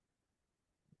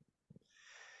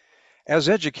As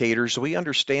educators, we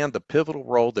understand the pivotal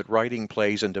role that writing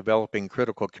plays in developing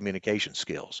critical communication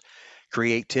skills,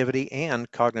 creativity, and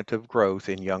cognitive growth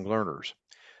in young learners.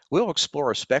 We'll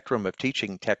explore a spectrum of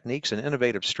teaching techniques and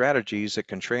innovative strategies that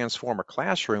can transform a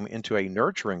classroom into a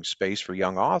nurturing space for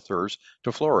young authors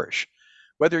to flourish.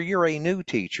 Whether you're a new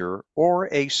teacher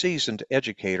or a seasoned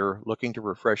educator looking to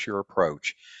refresh your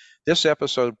approach, this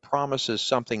episode promises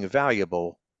something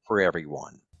valuable for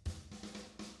everyone.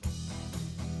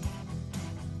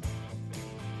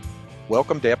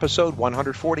 Welcome to episode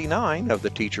 149 of the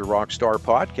Teacher Rockstar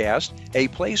podcast, a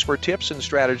place where tips and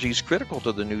strategies critical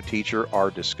to the new teacher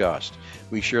are discussed.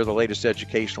 We share the latest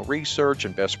educational research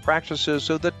and best practices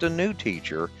so that the new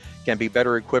teacher can be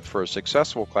better equipped for a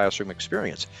successful classroom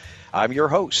experience. I'm your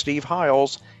host, Steve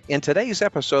Hiles. In today's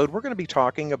episode, we're going to be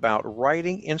talking about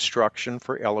writing instruction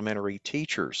for elementary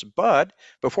teachers. But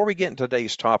before we get into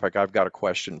today's topic, I've got a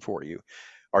question for you.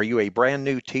 Are you a brand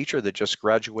new teacher that just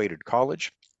graduated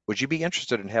college? Would you be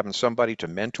interested in having somebody to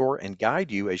mentor and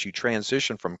guide you as you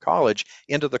transition from college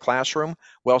into the classroom?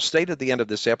 Well, stay to the end of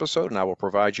this episode and I will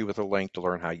provide you with a link to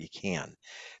learn how you can.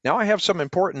 Now, I have some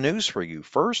important news for you.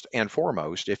 First and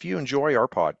foremost, if you enjoy our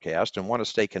podcast and want to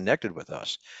stay connected with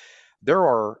us, there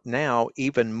are now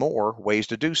even more ways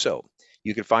to do so.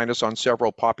 You can find us on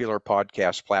several popular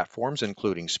podcast platforms,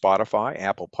 including Spotify,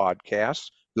 Apple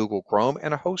Podcasts, Google Chrome,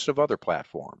 and a host of other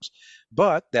platforms.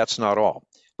 But that's not all.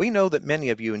 We know that many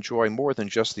of you enjoy more than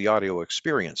just the audio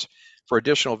experience. For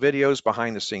additional videos,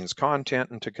 behind the scenes content,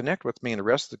 and to connect with me and the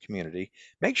rest of the community,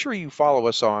 make sure you follow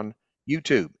us on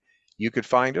YouTube. You could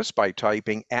find us by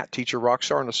typing @Teacher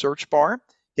Rockstar in the search bar,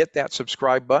 hit that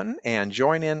subscribe button, and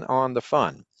join in on the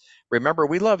fun. Remember,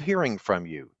 we love hearing from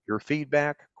you. Your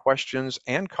feedback, questions,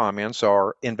 and comments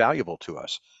are invaluable to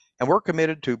us, and we're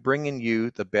committed to bringing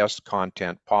you the best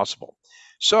content possible.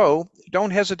 So don't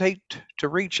hesitate to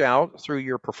reach out through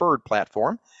your preferred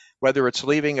platform, whether it's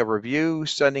leaving a review,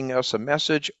 sending us a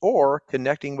message, or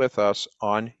connecting with us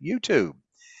on YouTube.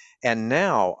 And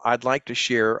now I'd like to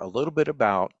share a little bit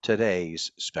about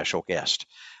today's special guest.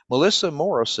 Melissa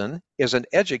Morrison is an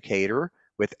educator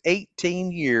with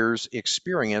 18 years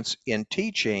experience in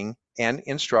teaching and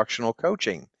instructional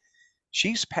coaching.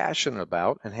 She's passionate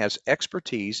about and has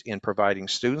expertise in providing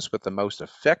students with the most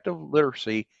effective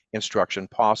literacy instruction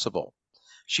possible.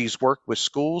 She's worked with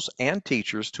schools and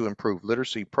teachers to improve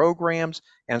literacy programs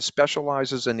and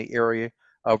specializes in the area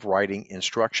of writing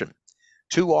instruction.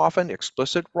 Too often,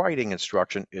 explicit writing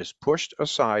instruction is pushed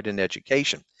aside in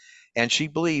education, and she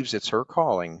believes it's her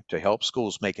calling to help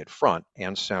schools make it front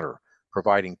and center,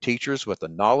 providing teachers with the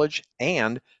knowledge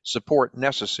and support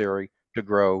necessary to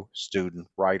grow student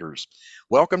writers.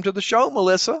 Welcome to the show,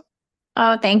 Melissa.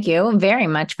 Oh, thank you very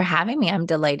much for having me. I'm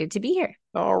delighted to be here.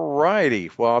 All righty.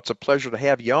 Well, it's a pleasure to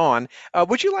have you on.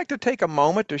 Would you like to take a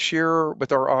moment to share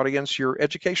with our audience your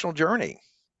educational journey?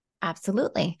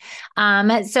 Absolutely.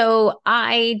 So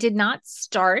I did not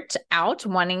start out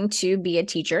wanting to be a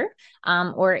teacher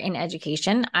or in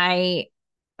education. I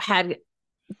had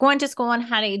gone to school and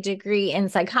had a degree in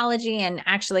psychology and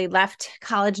actually left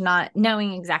college not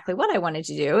knowing exactly what I wanted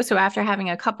to do. So after having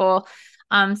a couple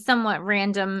somewhat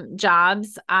random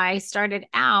jobs, I started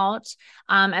out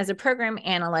as a program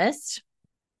analyst.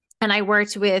 And I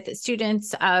worked with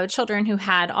students, children who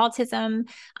had autism,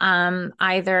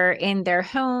 either in their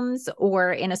homes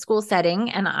or in a school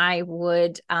setting. And I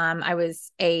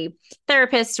was a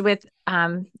therapist with,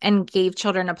 and gave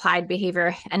children applied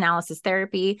behavior analysis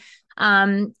therapy.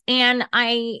 And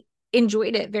I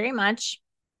enjoyed it very much.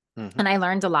 And I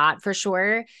learned a lot for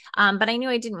sure. But I knew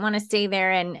I didn't want to stay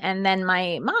there. And then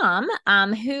my mom,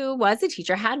 who was a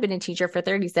teacher, had been a teacher for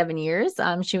 37 years.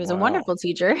 She was a Wow. wonderful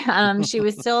teacher. She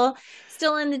was still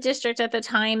in the district at the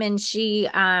time. And she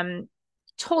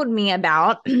told me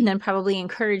about and probably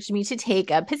encouraged me to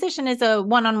take a position as a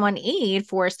one-on-one aide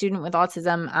for a student with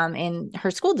autism in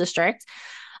her school district.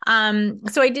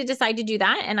 So I did decide to do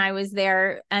that. And I was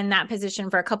there in that position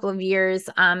for a couple of years.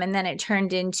 And then it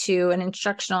turned into an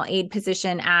instructional aid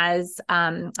position as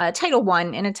a Title I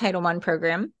in a Title I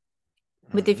program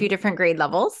with a few different grade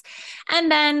levels. And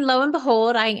then lo and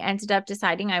behold, I ended up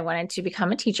deciding I wanted to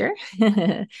become a teacher,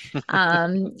 even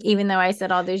though I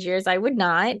said all those years I would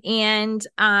not. And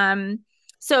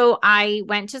so I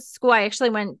went to school. I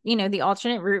actually went, the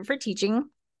alternate route for teaching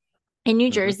in New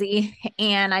Mhm. Jersey,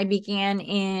 and I began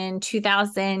in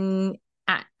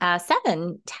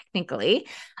 2007, technically.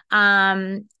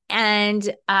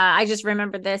 And I just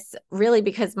remember this really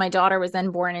because my daughter was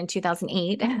then born in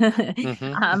 2008,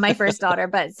 Mhm. my first daughter.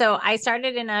 But so I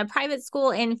started in a private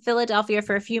school in Philadelphia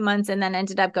for a few months and then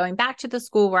ended up going back to the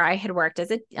school where I had worked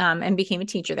and became a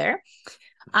teacher there.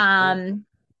 Cool.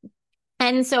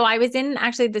 And so I was in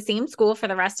actually the same school for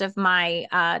the rest of my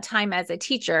time as a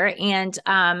teacher. And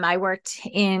I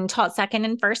taught second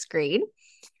and first grade.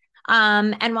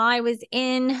 And while I was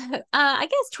I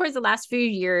guess towards the last few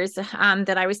years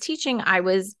that I was teaching, I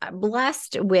was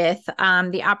blessed with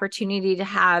the opportunity to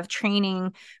have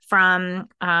training from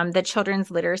the Children's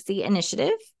Literacy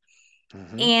Initiative.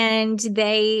 Mm-hmm. And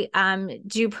they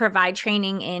do provide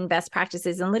training in best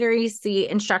practices in literacy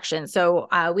instruction. So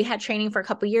we had training for a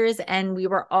couple years, and we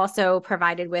were also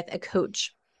provided with a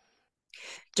coach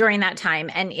during that time.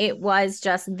 And it was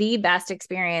just the best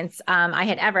experience I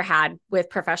had ever had with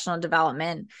professional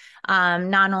development.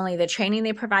 Not only the training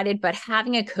they provided, but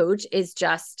having a coach is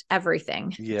just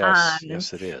everything. Yes,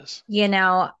 yes, it is.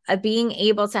 Being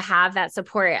able to have that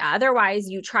support. Otherwise,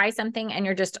 you try something and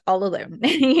you're just all alone.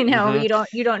 Mm-hmm.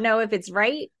 You don't know if it's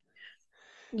right.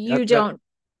 You That, that, don't.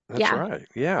 that's Yeah. right.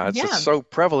 Yeah, it's just Yeah. so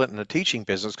prevalent in the teaching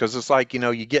business because it's like,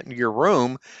 you get into your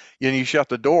room and you shut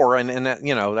the door and that,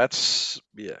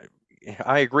 yeah,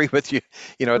 I agree with you.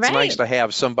 It's nice Right. to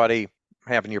have somebody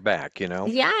having your back.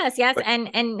 Yes, yes. But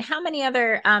And how many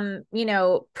other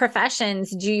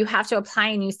professions do you have to apply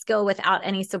a new skill without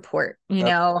any support?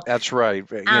 that's right.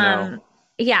 Um,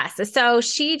 yes. So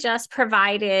she just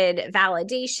provided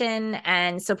validation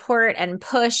and support and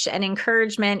push and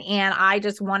encouragement. And I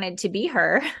just wanted to be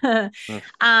her.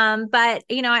 Mm, But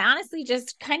I honestly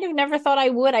just kind of never thought I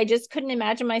would. I just couldn't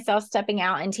imagine myself stepping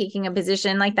out and taking a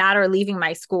position like that or leaving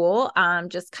my school.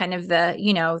 Just kind of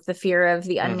the fear of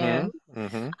the unknown.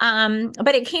 mhm, mhm,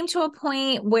 But it came to a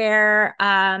point where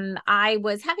I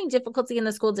was having difficulty in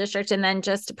the school district, and then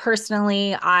just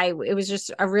personally, it was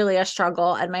just really a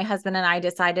struggle. And my husband and I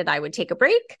decided I would take a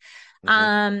break.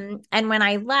 mhm. And when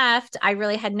I left, I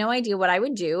really had no idea what I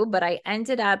would do, but I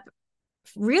ended up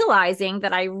realizing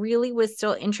that I really was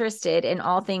still interested in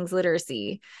all things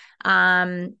literacy.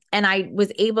 And I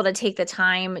was able to take the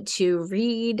time to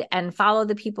read and follow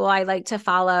the people I like to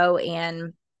follow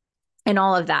and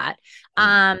all of that.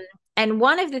 Mm. And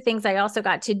one of the things I also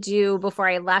got to do before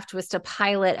I left was to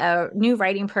pilot a new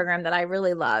writing program that I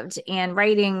really loved. And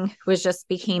writing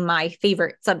became my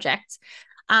favorite subject.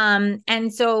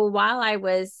 And so while I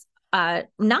was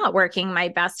not working, my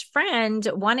best friend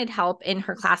wanted help in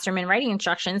her classroom in writing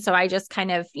instruction. So I just kind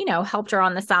of, helped her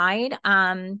on the side.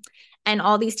 And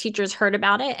all these teachers heard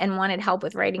about it and wanted help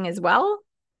with writing as well.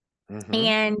 Mhm.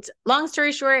 And long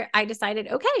story short, I decided,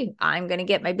 okay, I'm going to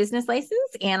get my business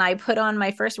license. And I put on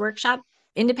my first workshop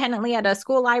independently at a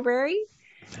school library.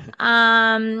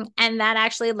 And that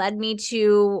actually led me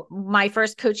to my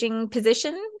first coaching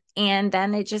position. And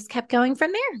then it just kept going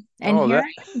from there. And Oh, here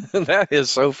that that is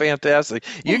so fantastic.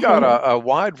 You got I a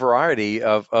wide variety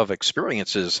of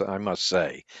experiences, I must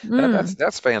say. That's mm,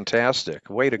 that's fantastic.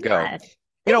 Way to go. yes,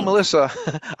 thanks. Melissa,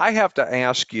 I have to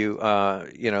ask you,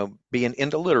 being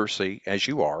into literacy as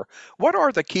you are, what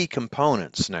are the key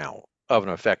components now of an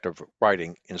effective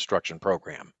writing instruction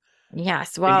program?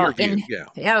 Yes. In Well, your view,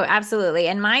 yeah. absolutely.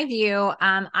 In my view,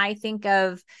 I think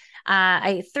of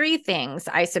three things,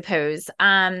 I suppose.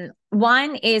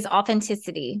 One is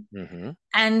authenticity. Hmm.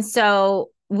 And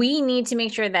so we need to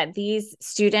make sure that these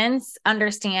students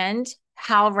understand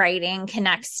how writing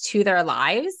connects to their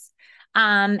lives.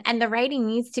 And the writing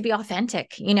needs to be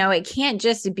authentic. It can't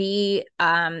just be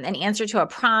an answer to a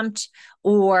prompt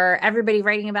or everybody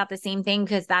writing about the same thing,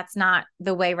 because that's not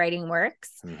the way writing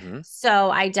works. Hmm.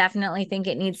 So I definitely think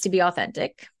it needs to be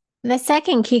authentic. The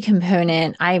second key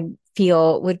component I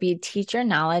feel would be teacher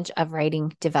knowledge of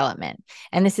writing development.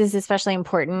 And this is especially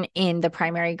important in the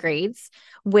primary grades,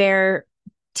 where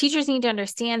teachers need to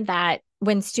understand that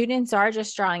when students are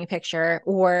just drawing a picture,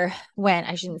 or when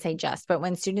I shouldn't say just, but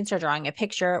when students are drawing a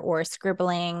picture or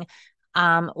scribbling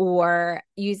or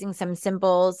using some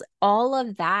symbols, all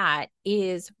of that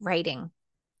is writing.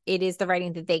 It is the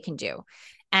writing that they can do.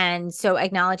 And so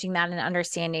acknowledging that and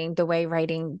understanding the way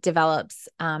writing develops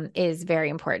is very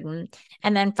important.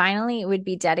 And then finally, it would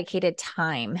be dedicated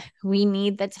time. We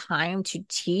need the time to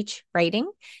teach writing,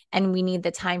 and we need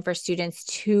the time for students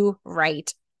to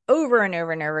write over and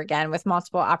over and over again with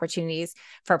multiple opportunities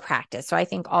for practice. So I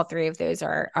think all three of those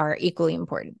are equally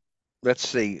important. Let's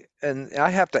see. And I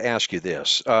have to ask you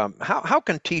this. How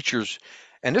can teachers,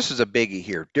 and this is a biggie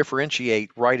here,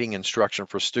 differentiate writing instruction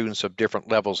for students of different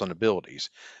levels and abilities?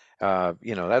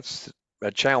 That's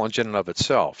a challenge in and of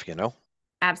itself.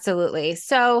 Absolutely.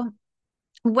 So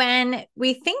when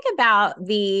we think about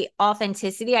the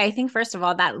authenticity, I think first of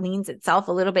all, that leans itself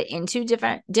a little bit into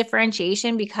different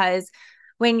differentiation, because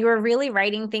when you're really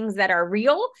writing things that are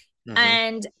real, Hmm.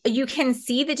 And you can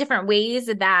see the different ways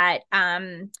that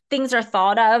things are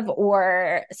thought of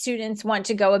or students want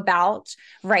to go about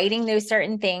writing those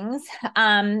certain things.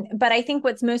 But I think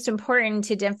what's most important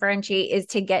to differentiate is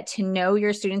to get to know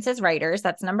your students as writers.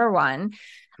 That's number one.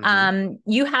 Hmm.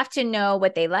 You have to know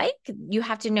what they like. You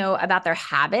have to know about their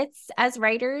habits as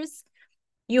writers.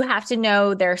 You have to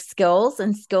know their skills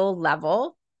and skill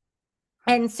level.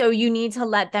 And so you need to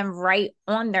let them write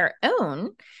on their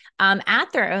own,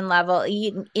 at their own level,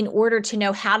 in order to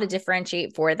know how to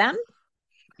differentiate for them.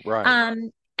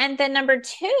 Right. And then number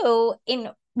two, in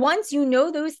once you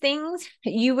know those things,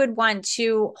 you would want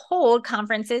to hold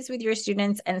conferences with your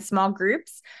students and small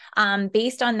groups,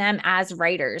 based on them as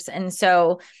writers. And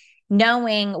so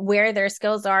knowing where their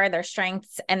skills are, their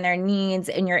strengths, and their needs,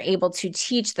 and you're able to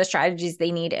teach the strategies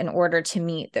they need in order to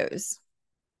meet those.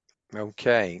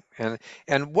 Okay.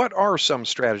 And what are some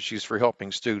strategies for helping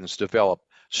students develop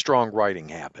strong writing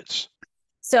habits?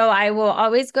 So I will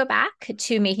always go back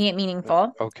to making it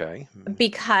meaningful, Okay.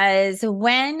 because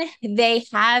when they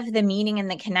have the meaning and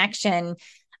the connection,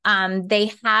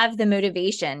 they have the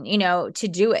motivation, to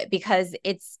do it because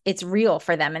it's real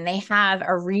for them and they have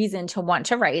a reason to want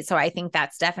to write. So I think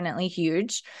that's definitely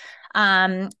huge.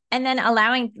 And then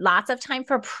allowing lots of time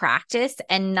for practice,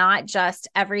 and not just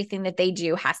everything that they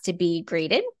do has to be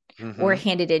graded or Hmm.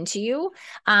 handed into you.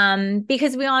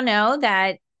 Because we all know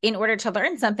that in order to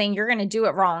learn something, you're going to do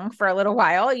it wrong for a little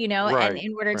while, and Right.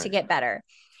 in order to Right. get better.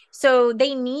 So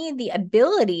they need the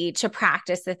ability to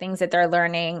practice the things that they're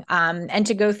learning, and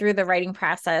to go through the writing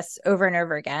process over and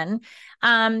over again.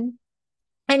 Um,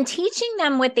 and teaching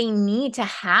them what they need to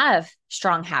have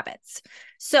strong habits.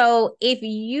 So if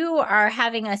you are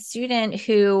having a student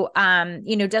who,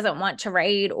 doesn't want to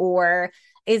write or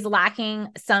is lacking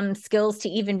some skills to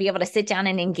even be able to sit down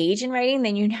and engage in writing,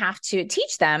 then you have to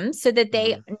teach them so that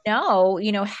they Hmm.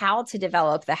 know, how to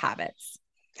develop the habits.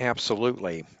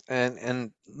 Absolutely.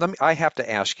 And I have to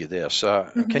ask you this. Can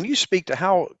Mhm. you speak to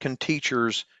how can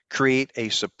teachers create a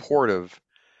supportive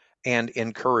and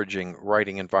encouraging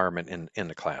writing environment in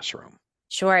the classroom?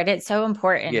 Sure, it is so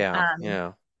important. Yeah.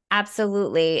 Yeah.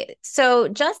 Absolutely. So,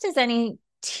 just as any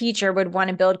teacher would want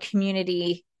to build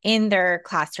community in their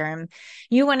classroom,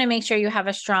 you want to make sure you have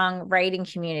a strong writing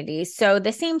community. So,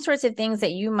 the same sorts of things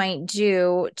that you might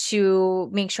do to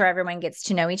make sure everyone gets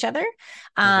to know each other,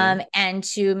 Hmm. and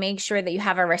to make sure that you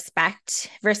have a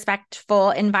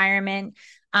respectful environment,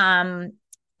 um,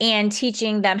 and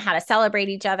teaching them how to celebrate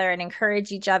each other and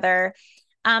encourage each other.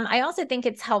 I also think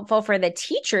it's helpful for the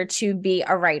teacher to be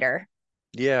a writer.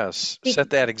 Yes.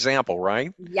 Set that example,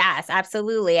 right? Yes,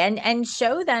 absolutely. And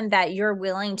show them that you're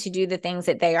willing to do the things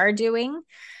that they are doing.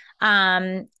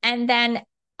 And then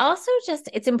also just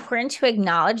it's important to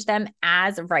acknowledge them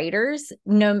as writers,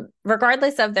 no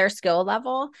regardless of their skill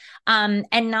level. And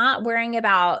not worrying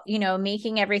about,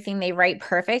 making everything they write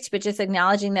perfect, but just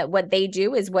acknowledging that what they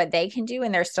do is what they can do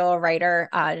and they're still a writer,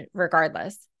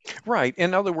 regardless. Right.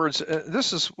 In other words,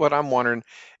 this is what I'm wondering.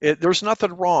 There's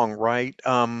nothing wrong, right?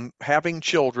 Having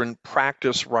children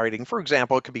practice writing. For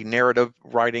example, it could be narrative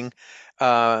writing,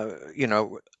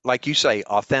 like you say,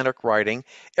 authentic writing.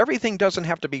 Everything doesn't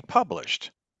have to be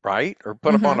published, right? Or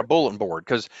put up on Mhm. a bulletin board,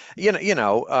 because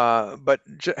but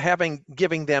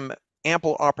giving them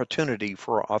ample opportunity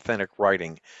for authentic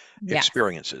writing Yes.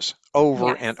 experiences over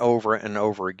and Yes. over and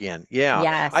over again. Yeah,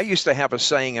 I Yes. used to have a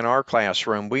saying in our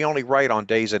classroom, we only write on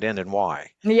days that end in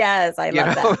Y. Yes, I You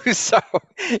love know,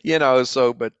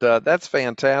 that. but that's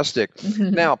fantastic.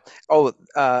 Now,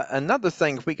 another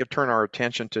thing, if we could turn our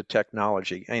attention to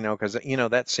technology, because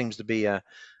that seems to be a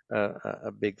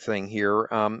big thing here.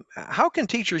 How can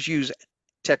teachers use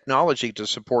technology to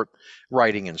support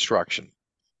writing instruction?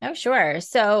 Oh, sure.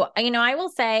 So, I will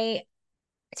say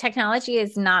technology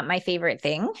is not my favorite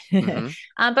thing, Hmm.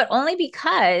 but only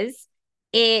because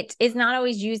it is not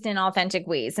always used in authentic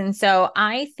ways. And so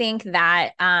I think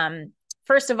that,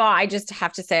 first of all, I just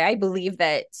have to say, I believe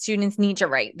that students need to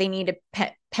write, they need a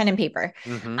pen and paper.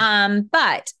 Hmm.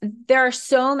 But there are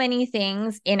so many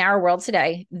things in our world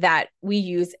today that we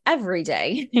use every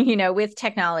day, with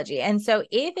technology. And so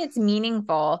if it's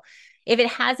meaningful, if it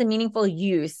has a meaningful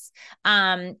use,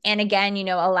 and again,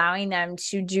 allowing them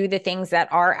to do the things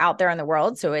that are out there in the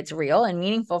world, so it's real and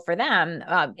meaningful for them.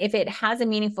 If it has a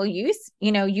meaningful use,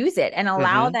 use it and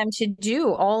allow Hmm. them to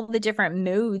do all the different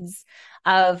modes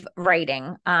of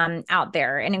writing, out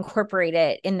there, and incorporate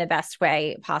it in the best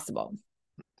way possible.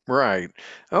 Right.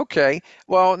 Okay.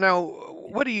 Well, now,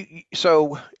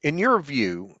 so in your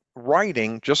view,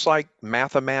 writing, just like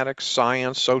mathematics,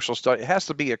 science, social study, it has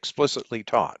to be explicitly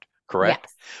taught, correct?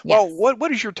 Yes. Well, Yes.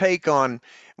 what is your take on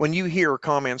when you hear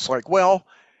comments like, well,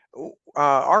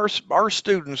 our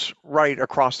students write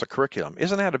across the curriculum.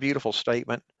 Isn't that a beautiful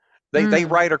statement? They Mm,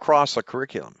 write across the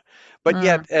curriculum, but mm.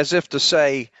 yet as if to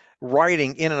say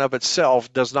writing in and of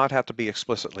itself does not have to be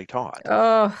explicitly taught.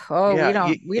 Oh, we Yeah, don't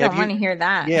have want you? to hear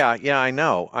that. Yeah, I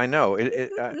know. I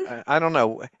don't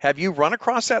know. Have you run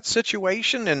across that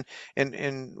situation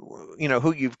and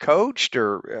who you've coached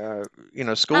or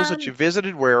schools that Um, you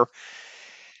visited where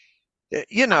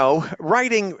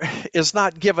writing is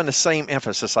not given the same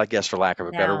emphasis, I guess, for lack of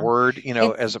a better no, word,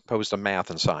 it's as opposed to math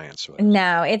and science was.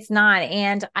 no, it's not.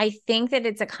 And I think that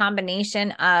it's a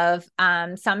combination of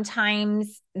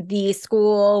sometimes the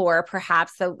school or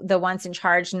perhaps the ones in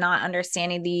charge not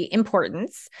understanding the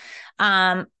importance.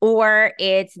 Or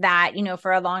it's that,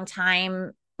 for a long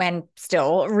time, and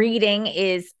still reading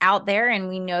is out there, and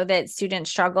we know that students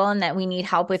struggle and that we need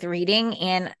help with reading.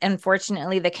 And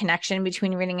unfortunately, the connection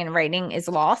between reading and writing is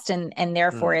lost, and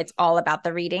therefore Mm, it's all about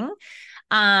the reading.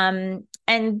 And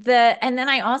then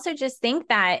I also just think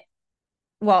that,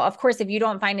 well, of course, if you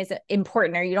don't find it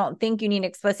important or you don't think you need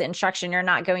explicit instruction, you're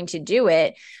not going to do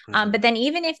it. But mhm. then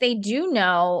even if they do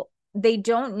know, they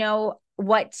don't know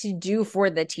what to do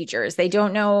for the teachers. They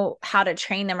don't know how to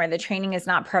train them, or the training is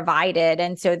not provided.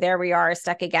 And so there we are,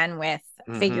 stuck again with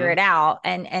figure Mhm. it out.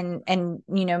 And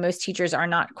most teachers are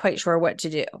not quite sure what to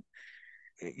do.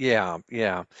 Yeah,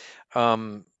 yeah.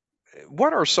 Um,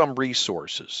 what are some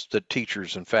resources that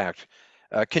teachers, in fact,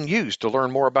 can use to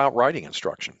learn more about writing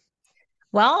instruction?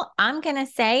 Well, I'm going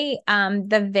to say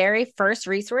the very first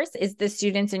resource is the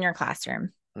students in your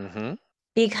classroom. Hmm.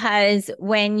 Because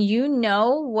when you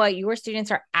know what your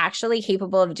students are actually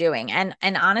capable of doing, and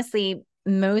honestly,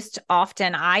 most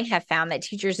often I have found that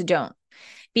teachers don't,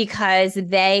 because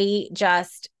they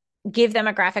just give them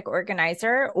a graphic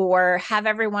organizer or have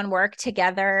everyone work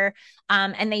together,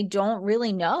 and they don't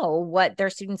really know what their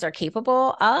students are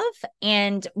capable of.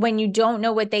 And when you don't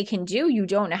know what they can do, you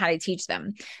don't know how to teach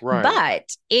them. Right. But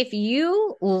if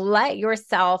you let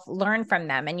yourself learn from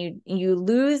them, and you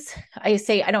lose, I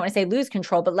don't want to say lose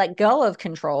control, but let go of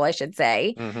control, I should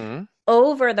say, Hmm.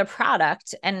 over the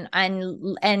product, and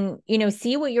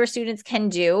see what your students can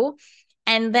do,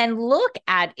 and then look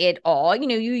at it all. You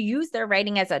use their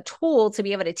writing as a tool to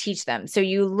be able to teach them. So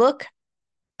you look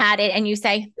at it and you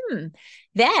say,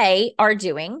 they are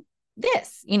doing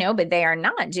this, but they are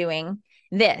not doing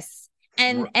this.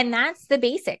 And that's the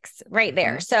basics right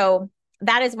there. Hmm. So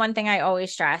that is one thing I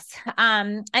always stress.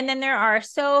 And then there are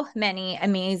so many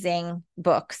amazing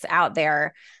books out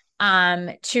there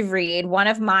to read. One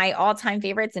of my all-time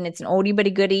favorites, and it's an oldie but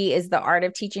a goodie, is The Art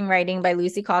of Teaching Writing by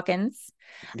Lucy Calkins.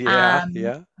 Yeah, Um,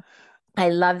 yeah. I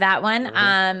love that one.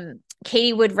 Uh-huh.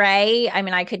 Katie Wood Ray, I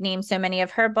mean, I could name so many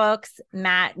of her books.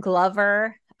 Matt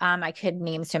Glover, I could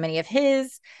name so many of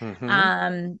his,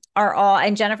 Hmm. are all,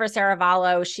 and Jennifer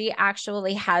Saravallo, she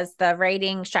actually has the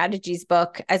writing strategies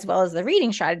book as well as the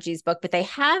reading strategies book, but they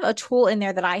have a tool in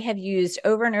there that I have used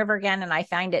over and over again, and I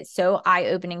find it so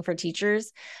eye-opening for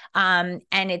teachers. And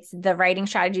it's the writing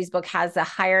strategies book has a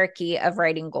hierarchy of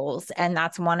writing goals, and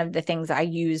that's one of the things I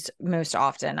use most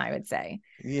often, I would say.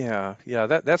 Yeah, yeah,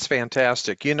 that's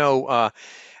fantastic.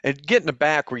 And getting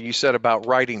back where you said about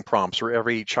writing prompts where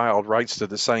every child writes to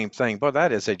the same thing, but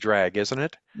that is a drag, isn't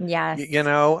it? Yes.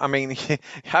 I mean,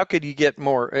 how could you get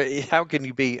more, how can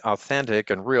you be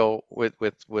authentic and real with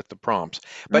the prompts?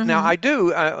 But now Mm-hmm. I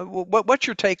do, what's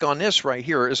your take on this right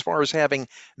here as far as having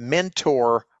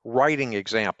mentor writing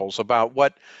examples about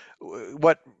what,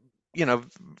 you know,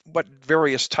 what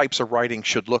various types of writing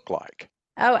should look like?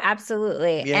 Oh,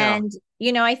 absolutely. Yeah, And,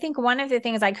 I think one of the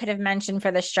things I could have mentioned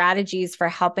for the strategies for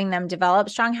helping them develop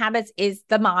strong habits is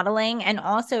the modeling and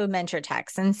also mentor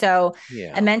text. And so a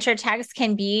yeah, mentor text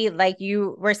can be, like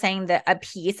you were saying, a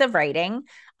piece of writing.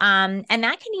 And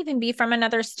that can even be from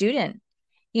another student,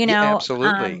 you yeah, know,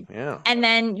 absolutely. Yeah. and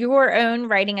then your own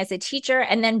writing as a teacher,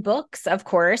 and then books, of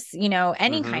course,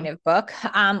 any Hmm. kind of book,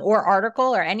 or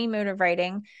article or any mode of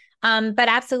writing. But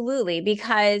absolutely,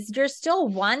 because you're still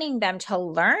wanting them to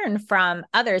learn from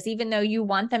others, even though you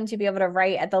want them to be able to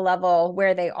write at the level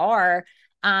where they are.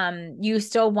 You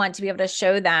still want to be able to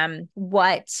show them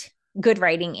what good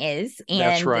writing is,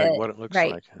 That's and right, what it looks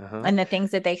right, like. Uh-huh. and the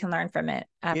things that they can learn from it.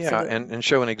 Yeah, Absolutely. and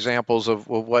showing examples of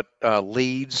what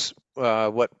leads,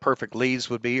 what perfect leads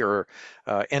would be, or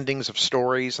endings of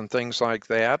stories and things like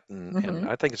that. And Hmm.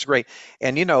 I think it's great.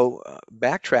 And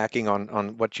backtracking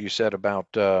on what you said about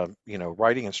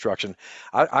writing instruction,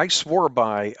 I swore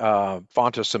by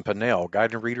Fontes and Pinnell,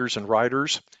 guiding readers and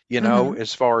writers. Hmm.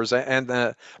 As far as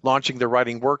launching the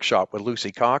writing workshop with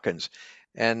Lucy Calkins,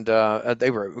 and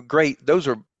they were great. Those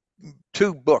are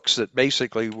two books that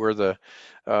basically were the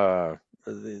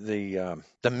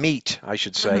the meat, I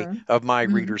should say, Mhm. of my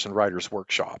Mhm. readers and writers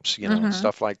workshops, and Mhm.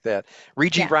 stuff like that.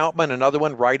 Regie Yes. Routman, another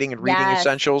one, Writing and Reading Yes.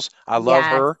 Essentials. I love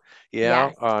Yes. her.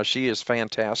 Yeah, Yes. she is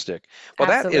fantastic. Well,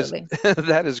 that is Absolutely.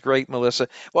 that is great, Melissa.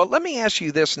 Well, let me ask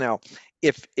you this now.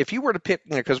 If you were to pick,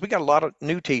 because we got a lot of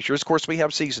new teachers, of course we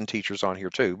have seasoned teachers on here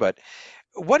too, but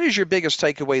what is your biggest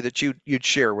takeaway that you'd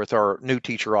share with our new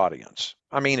teacher audience?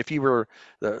 I mean, if you were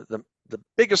the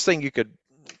biggest thing you could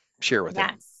share with them.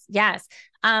 Yes. Yes.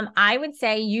 I would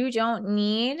say you don't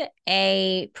need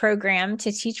a program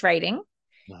to teach writing.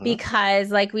 Hmm. Because,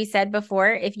 like we said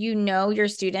before, if you know your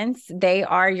students, they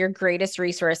are your greatest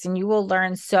resource and you will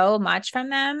learn so much from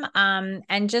them.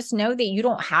 And just know that you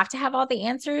don't have to have all the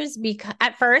answers because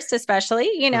at first, especially,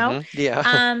 Yeah.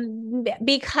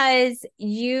 because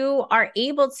you are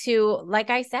able to, like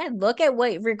I said, look at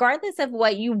regardless of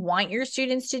what you want your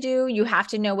students to do, you have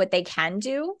to know what they can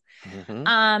do.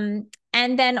 Hmm.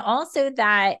 And then also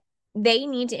that they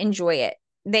need to enjoy it.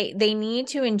 They need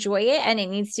to enjoy it, and it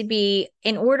needs to be,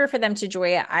 in order for them to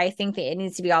enjoy it, I think that it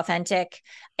needs to be authentic,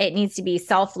 it needs to be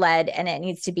self-led, and it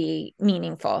needs to be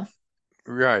meaningful.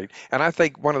 Right. And I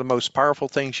think one of the most powerful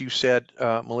things you said,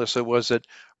 Melissa, was that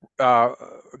uh,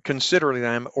 considering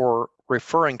them or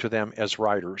referring to them as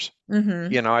writers.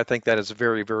 Mm-hmm. I think that is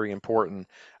very, very important.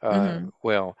 Uh, Mm-hmm.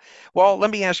 well, well, let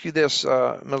me ask you this,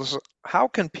 Melissa. How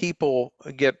can people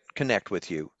connect with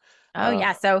you? Oh Uh,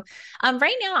 yeah. So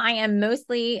right now I am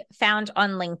mostly found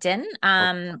on LinkedIn.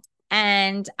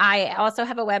 And I also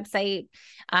have a website,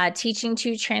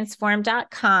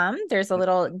 teaching2transform.com. There's a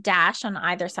little dash on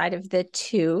either side of the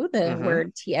two, the mm-hmm.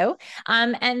 word TO.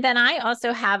 And then I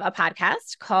also have a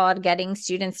podcast called Getting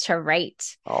Students to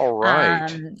Write. All right.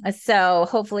 So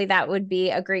hopefully that would be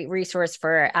a great resource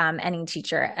for any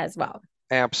teacher as well.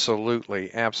 Absolutely,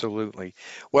 absolutely.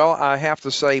 Well, I have to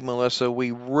say, Melissa,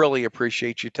 we really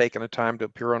appreciate you taking the time to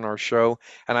appear on our show,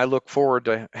 and I look forward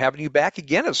to having you back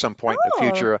again at some point in the Oh,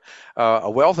 future. A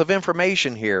wealth of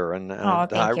information here, and, oh, and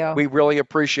thank you. we really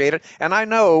appreciate it. And I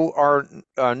know our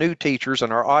new teachers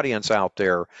and our audience out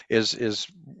there is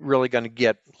really going to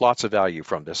get lots of value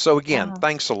from this. So again, Oh,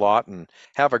 thanks a lot, and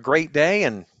have a great day,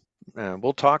 and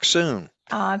we'll talk soon.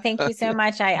 oh, thank you so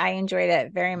much. I enjoyed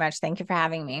it very much. Thank you for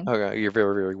having me. Okay, you're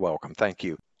very, very welcome. Thank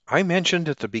you. I mentioned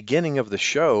at the beginning of the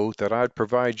show that I'd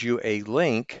provide you a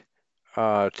link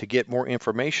to get more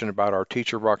information about our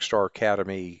Teacher Rockstar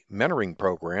Academy mentoring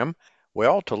program.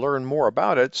 Well, to learn more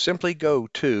about it, simply go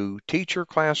to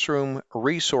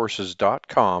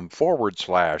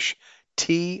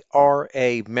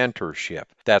teacherclassroomresources.com/TRA mentorship.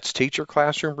 That's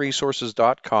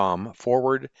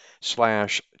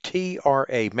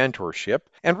teacherclassroomresources.com/TRA mentorship,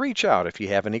 and reach out if you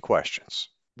have any questions.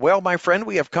 Well, my friend,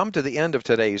 we have come to the end of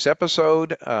today's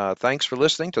episode. Thanks for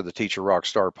listening to the Teacher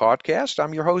Rockstar podcast.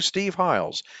 I'm your host, Steve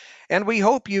Hiles, and we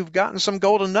hope you've gotten some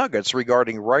golden nuggets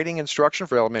regarding writing instruction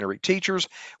for elementary teachers.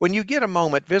 When you get a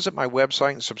moment, visit my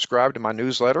website and subscribe to my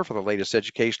newsletter for the latest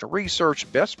educational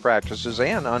research, best practices,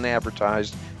 and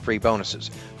unadvertised free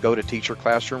bonuses. Go to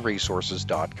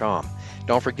teacherclassroomresources.com.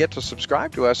 Don't forget to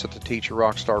subscribe to us at the Teacher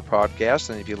Rockstar podcast,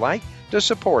 and if you like, to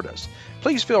support us.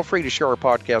 Please feel free to share our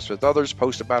podcast with others,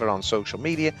 post about it on social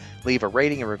media, leave a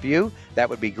rating and review. That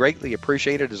would be greatly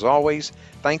appreciated as always.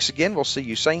 Thanks again. We'll see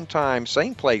you same time,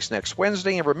 same place next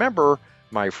Wednesday. And remember,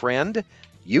 my friend,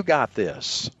 you got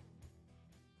this.